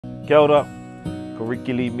Kia ora, ko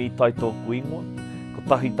Lee Mitai tōku ingoa, ko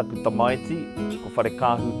tahi taku tamaiti, ko whare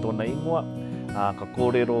kāhu tōna ingoa, ka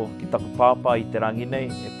kōrero ki taku pāpā i te rangi nei,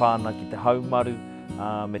 e pāna ki te haumaru,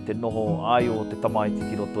 me te noho ai o te tamaiti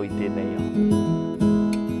ki roto i tēnei ao.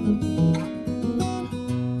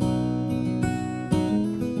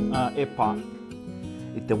 E pā,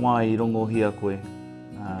 i te wā i rongohia koe,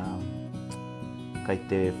 kei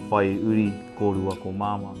te whai uri kōrua ko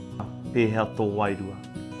māma. Pēhea tō wairua.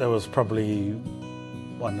 That was probably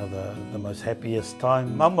one of the most happiest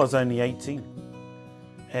time. Mum was only 18.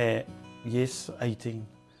 Yes, 18.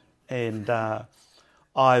 And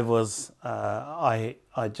I was, I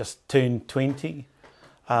just turned 20,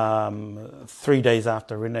 3 days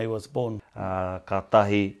after Renee was born. Ka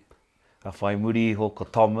tahi, ka whai muri ho ko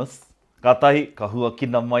Thomas. Ka tahi, ka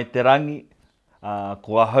huakina mai te rangi.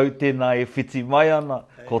 Ko ahau tēnā e whiti mai ana,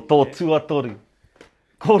 ko tō tuatori.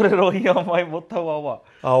 Kōrero ia mai mo tauawa.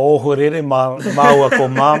 Ohorere, māua ko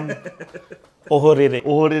mam. Ohorere.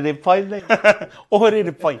 Ohorere pai nei.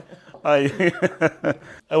 Ohorere pai.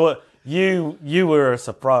 You were a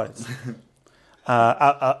surprise.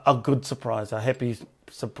 A good surprise, a happy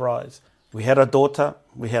surprise. We had a daughter,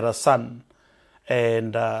 we had a son,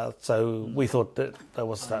 and so we thought that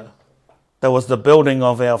was the building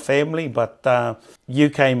of our family, but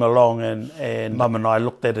you came along and Mum and I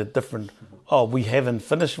looked at it different. Oh, we haven't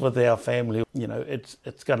finished with our family, you know,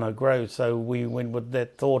 it's going to grow. So we went with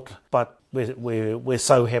that thought, but we're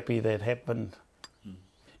so happy that happened.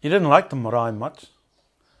 You didn't like the marae much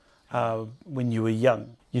when you were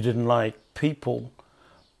young. You didn't like people,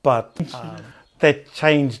 but that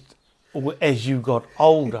changed as you got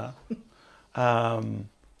older.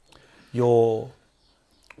 Your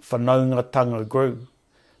whanaungatanga grew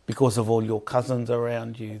because of all your cousins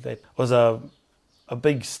around you. That was a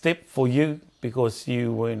big step for you because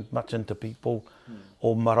you weren't much into people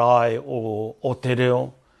or marae or te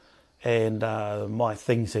reo, and my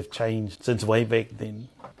things have changed since way back then.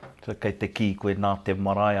 So kei te ki koe nā te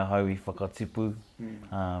marae hau I whakatipu,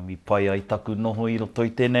 mi pai ai taku noho I roto I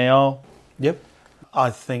tēnei ao. Yep.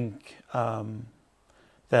 I think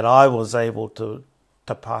that I was able to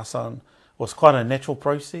pass on was quite a natural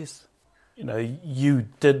process. You know, you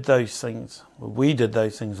did those things, we did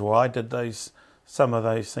those things, or I did some of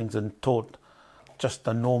those things and taught just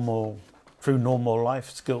the true normal life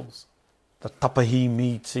skills. The tapahi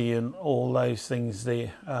miti and all those things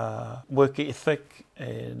there, work ethic,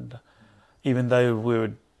 and even though we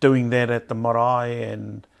were doing that at the marae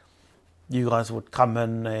and you guys would come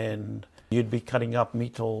in and you'd be cutting up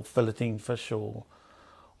meat or filleting fish or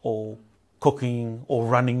cooking or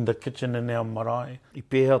running the kitchen in our marae. I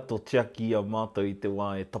pēhea tō tiaki a mātou I te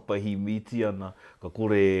wā e tapahi miti ana, ka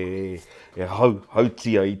kore e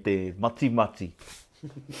hautia I te mati.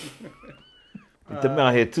 I te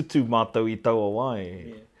mea he tutu mātou I taua wā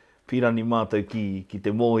e pirani mātou ki te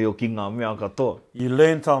mōhio ki ngā mea katoa. You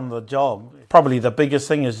learnt on the job. Probably the biggest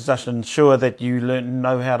thing is just ensure that you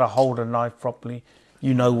know how to hold a knife properly.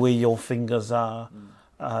 You know where your fingers are.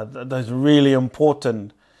 Those are really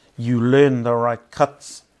important. You learn the right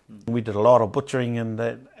cuts. We did a lot of butchering in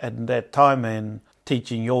that time and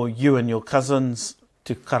teaching you and your cousins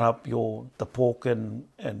to cut up the pork and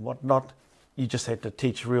whatnot. You just had to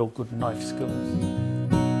teach real good knife skills.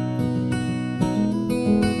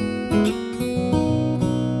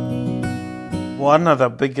 One of the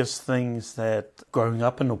biggest things that growing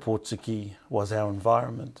up in Opotiki was our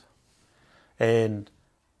environment. And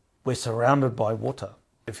we're surrounded by water.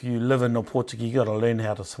 If you live in Opotiki, you've got to learn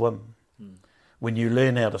how to swim. When you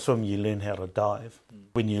learn how to swim, you learn how to dive.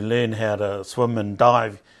 When you learn how to swim and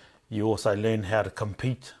dive, you also learn how to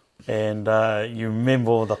compete. And you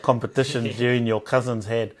remember all the competitions you and your cousins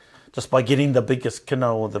had just by getting the biggest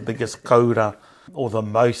kina or the biggest kaura or the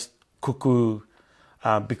most kuku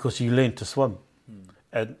because you learned to swim.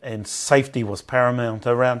 And safety was paramount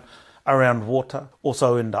around water.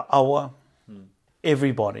 Also in the awa,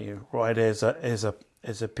 everybody, right, as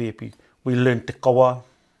a pepi, we learned te kawa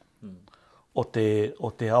o te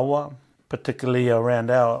awa, particularly around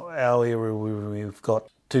our area where we've got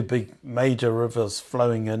two big major rivers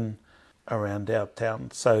flowing in around our town.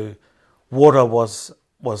 So water was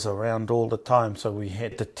around all the time, so we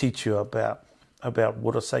had to teach you about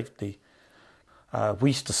water safety. We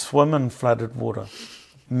used to swim in flooded water,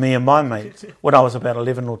 me and my mates, when I was about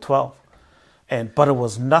 11 or 12. But it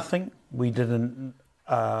was nothing. We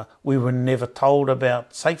were never told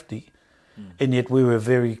about safety, and yet we were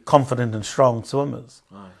very confident and strong swimmers.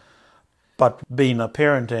 Right. But being a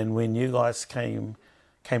parent, and when you guys came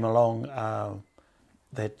along,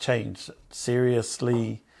 that changed.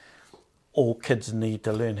 Seriously, all kids need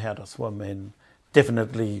to learn how to swim, and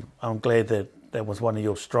definitely, I'm glad that was one of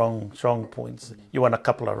your strong points. You won a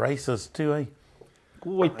couple of races too, eh?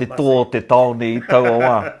 Ko te tō te taone I taua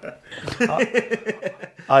wā.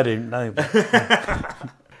 I didn't know. But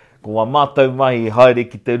Ko a mātou mai haere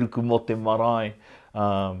ki te ruku mo te marae,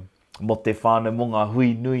 mo te whānau mo ngā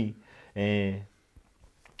hui nui.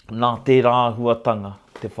 Nā te rāhuatanga,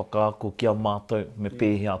 te whakaako ki a mātou, me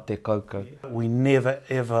pēhea te kaukau. we never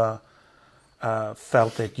ever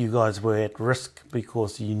felt that you guys were at risk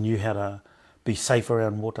because you knew how to be safe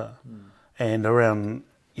around water and around,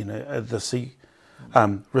 the sea.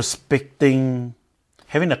 Respecting,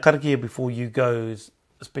 having a karakia before you go,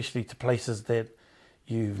 especially to places that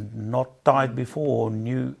you've not died before or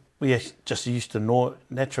knew. We just used to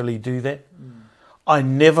naturally do that. I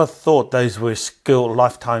never thought those were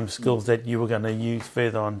lifetime skills that you were going to use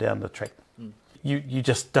further on down the track. You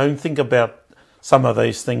just don't think about some of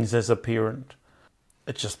those things as a parent.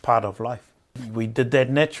 It's just part of life. We did that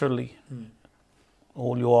naturally,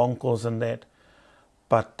 all your uncles and that.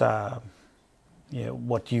 But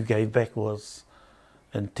what you gave back was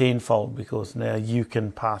in tenfold, because now you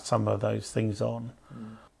can pass some of those things on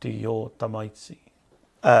to your tamaiti.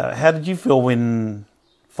 How did you feel when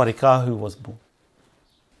wharekahu was born?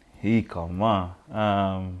 Hi ka mā.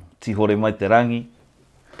 Tihore mai te rangi.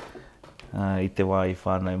 I te wā I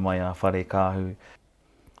whānau mai a wharekahu.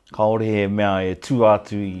 Kaore he mea e tū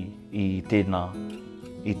atu I tēnā,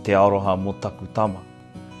 I te aroha mo taku tama.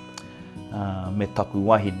 Me taku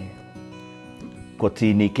wahine. Ko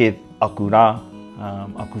tīni ke aku rā,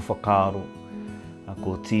 aku whakaaro.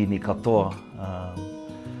 Ko tīni katoa.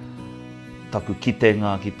 Taku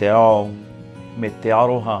kitenga ki te ao, me te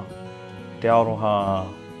aroha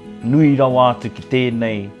nui rawa atu ki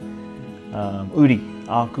tēnei uri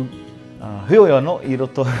āku. Heoi anō I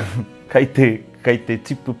roto kei te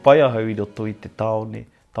tipu pai ahau I roto I te taone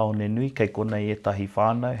nui, kei konei etahi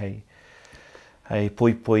whānau, hei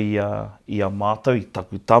poipoi I a mātou I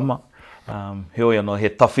taku tama. Heoi anō he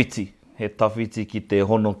tawhiti ki te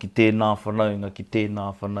hono ki tēnā whanaunga.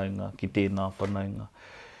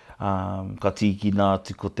 Ka tīkina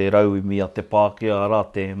atu ko te rauimi a te Pākehā rā,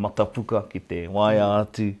 te matapuka, ki te waia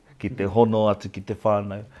atu, ki te hono atu, ki te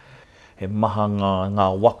whānau. He maha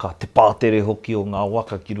ngā waka, te pātere hoki o ngā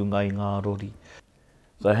waka ki runga I ngā rori.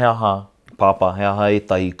 So he aha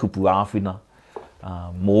etahi kupu āwhina,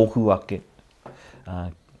 mōhu ake,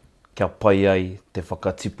 kia pai ai te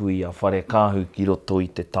whakatipu I a wharekahu ki roto I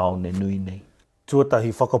te taone nui nei.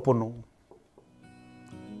 Tuatahi whakapono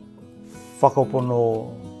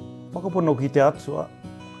ki te atua,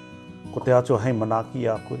 ko te atua hei manaki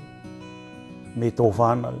a koe, me tō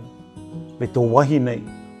whānau, me tō wahine,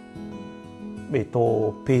 me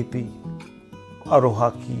tō pēpi,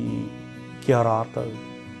 aroha ki a rātou,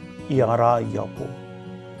 I a rā I a pō,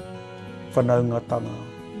 whanaungatanga.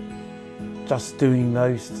 Just doing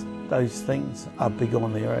those things are big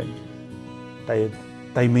on their own.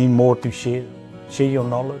 They mean more to share your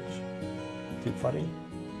knowledge, to whare,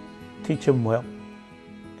 teach them well.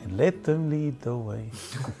 And let them lead the way.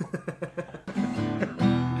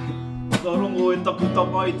 Ka rongo e taku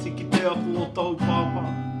tamaiti ki te aku o tau pāpā.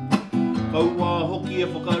 Kaua hoki e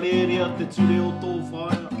whakarerea te ture o tō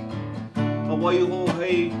whaia. Ka waiho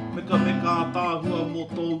hei meka tāhua mo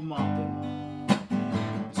tōu mātena.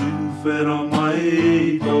 Tūwhera mai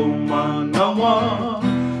tō manawa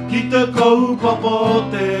ki te kaupapa o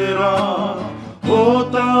te rā. O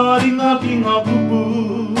tā ringa ki ngā pupu,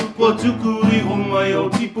 kua tuku I hongai o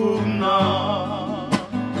tipuna.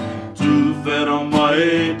 Tūwhera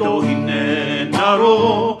mai tō hine naro,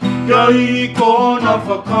 kia I kona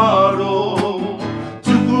whakaro.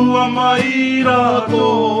 Tuku a mai rātō,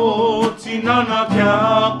 tinana kia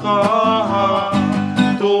kaha.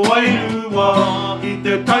 Tō wairua I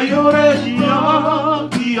te taiorehia,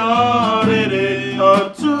 ki a rere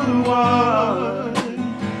atu ai.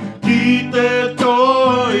 Ki te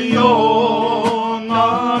toi o ngā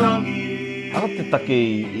rangi. Ara te take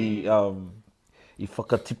I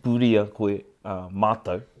whakatipuria koe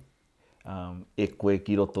mātou, e koe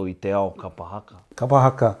ki roto I te ao kapahaka.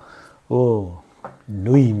 Kapahaka,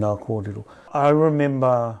 nui nā kōrero. I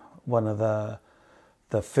remember one of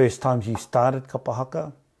the first times you started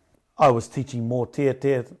kapahaka. I was teaching more tea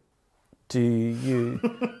to you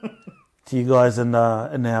guys in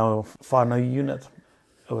our whānau unit.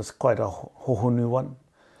 It was quite a hohonu one.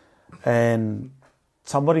 And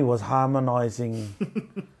somebody was harmonising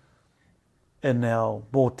in our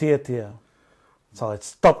mōtiatia. So I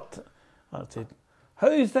stopped. I said,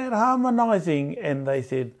 who's that harmonising? And they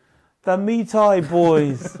said, the Mitai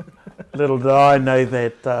boys. Little did I know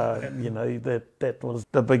that, that was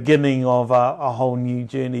the beginning of a whole new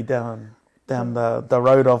journey down down the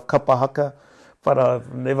road of Kapahaka, but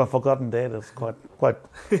I've never forgotten that. It's quite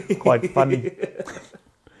funny.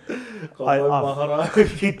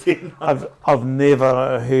 I've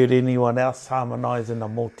never heard anyone else harmonise in a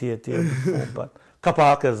mōtiatia before, but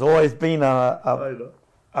Kapahaka has always been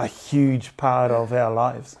a huge part of our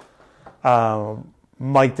lives.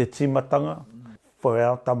 Mai te timatanga for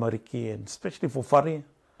our tamariki, and especially for whare.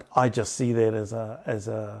 I just see that as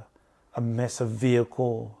a massive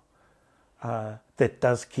vehicle that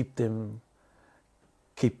does keep that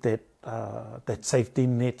safety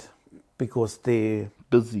net, because they're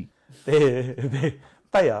Busy.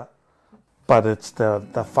 they are, but it's the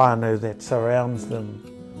whānau that surrounds them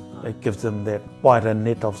that gives them that wider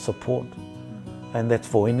net of support, and that's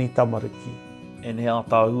for any tamariki. E ne a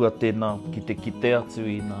tāhua tēnā ki te kite atu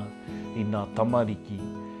i nā tamariki,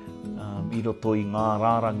 i roto i ngā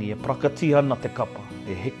rārangi, e prakati ana te kapa,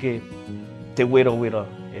 e heke te wera,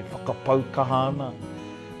 e whakapaukaha ana,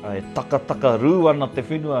 e taka rū ana te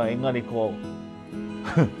whenua, engari ko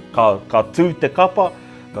ka tū te kapa,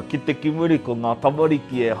 ka kite ki muri ko ngā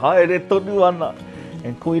tamariki e haere tonu ana.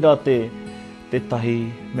 E koira te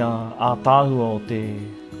tahi mea ātāhua o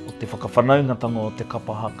te whakawhanaungatanga o te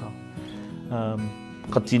kapahaka.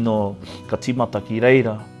 Ka timata ki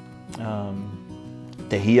reira,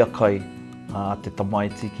 te hiakai a te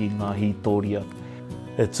tamaiti ki ngā hītoria.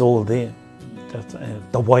 It's all there.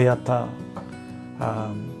 The waiata,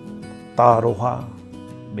 tāroha.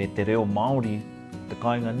 Me te reo Māori, te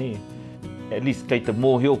kāinga ne, at least kei te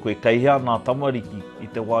mōhio koe, kei hea nā tamariki i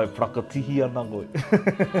te wai prakatihi ana koe.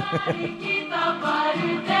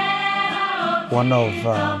 One of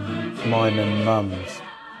mine and Mum's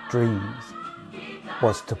dreams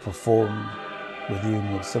was to perform with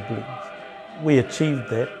union siblings. We achieved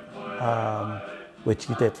that. We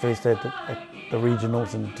achieved that first at the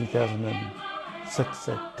regionals in 2006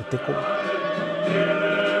 at Te Teko.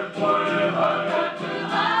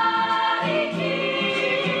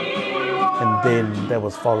 And then that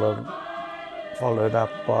was followed up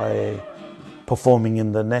by performing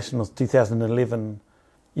in the Nationals 2011.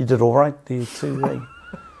 You did all right there too, eh?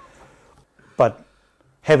 But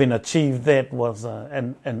having achieved that was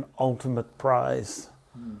an ultimate prize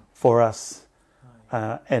for us,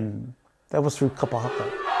 and that was through Kapahaka.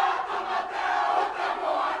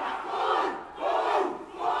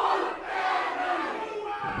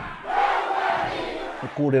 E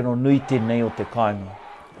kōrero nui tēnei o te kāinga.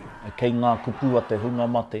 Kei ngā kupu a te hunga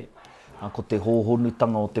mate, ko te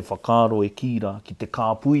hōhonutanga o te whakaaro e kīra, ki te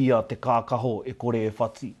kāpui a te kākaho e kore e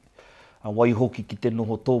whati. Wai hoki ki te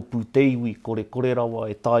noho tōpū te iwi, kore rawa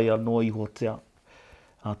e tai anō iho tea.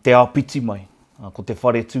 Te āpiti mai, ko te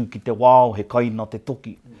whare tū ki te wāo he kaina te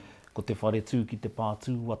toki, ko te whare tū ki te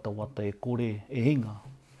pātū wata e kore e hinga.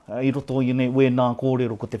 I roto i nei, we nā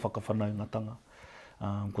kōrero ko te whakawhanaungatanga,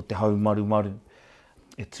 ko te haumaru,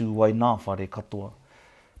 e tū wai nā whare katoa.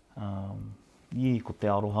 Ko te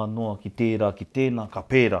aroha noa ki tērā ki tēnā, ka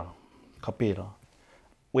pērā.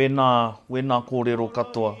 We nā kōrero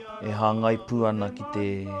katoa e hāngai pū ana ki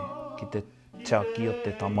te tiaki o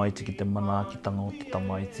te tamaiti, ki te manaakitanga o te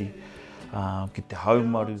tamaiti, ki te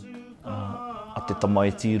haumaru a te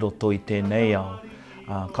tamaiti i roto i tēnei ao.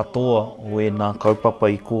 Katoa o e nā kaupapa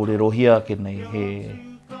i kōrero hia ke nei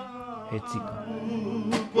he tika.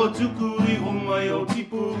 Ko tuku i hongai o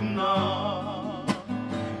tipuna,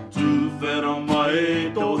 whera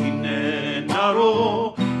mai tohine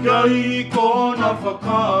naro, kia i kona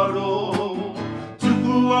whakaro.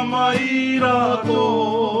 Tuku a mai rāko,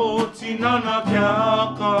 tinana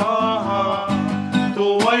kia kaha. Tō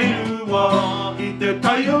wairua i te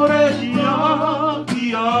taiore hia,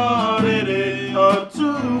 ki a rere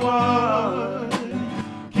atu ai.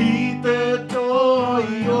 Ki te toi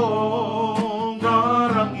o ngā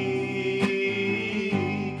rangi,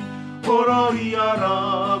 ora i ara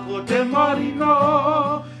te marina,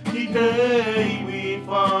 ki te iwi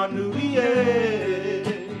whā.